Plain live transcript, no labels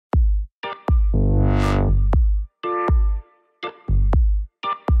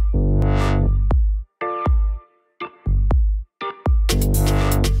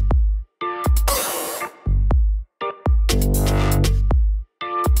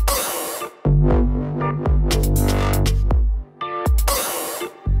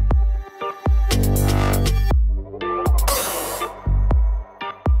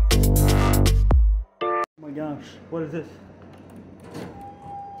What is this?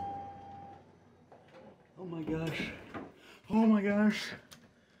 Oh my gosh. Oh my gosh.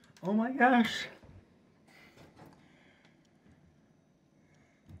 Oh my gosh.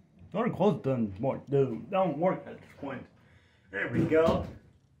 Door closed doesn't work, dude. Don't work at this point. There we go.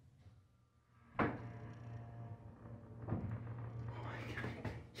 Oh my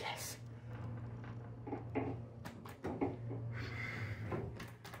god. Yes.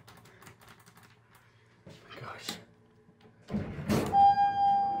 Gosh.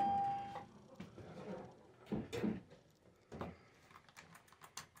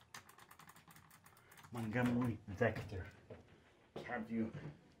 Montgomery Vector. Have you?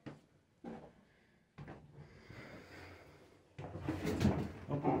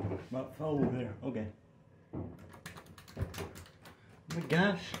 Oh, about fell over there. Okay. Oh my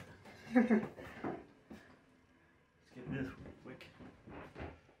gosh. Let's get this real quick.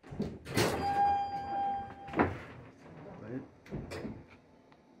 Right.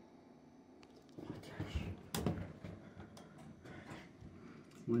 Oh my gosh.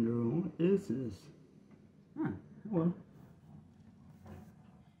 Wonder what this is. Huh, well.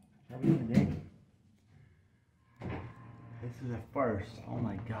 How are we doing today? This is a first. Oh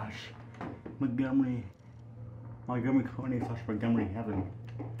my gosh. Montgomery County / Montgomery Heaven.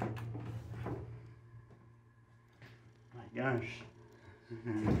 My gosh.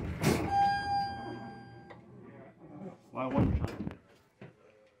 Why one time?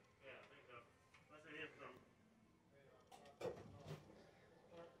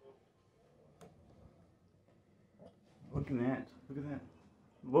 Look at that. Look at that.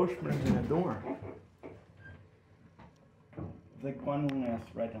 Lotion in the door. Like one last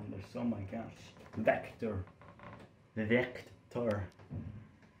right on this. Oh my gosh. Vector. Vector.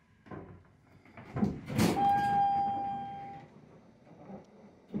 Look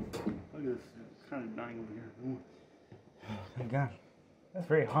at this. It's kind of dying over here. Ooh. Oh my gosh. That's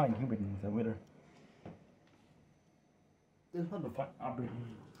very hot and humid in the winter. This is how the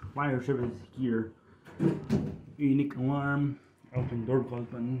fire service here. Unique alarm. Open door close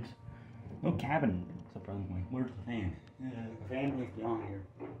buttons. No cabin, surprisingly. Where's the fan? The fan is beyond here.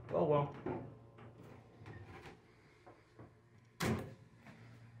 Oh well.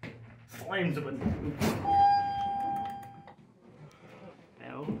 Flames of it.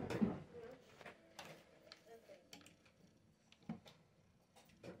 Ow.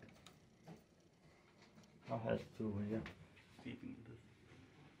 I'll have to over here. See if we can do this.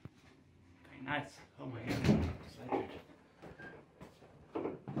 Okay, nice. Oh my god. I'm excited.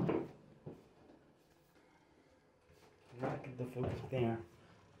 Get the focus there.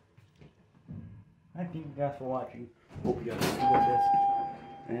 I thank you guys for watching. Hope you guys enjoyed this.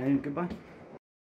 And goodbye.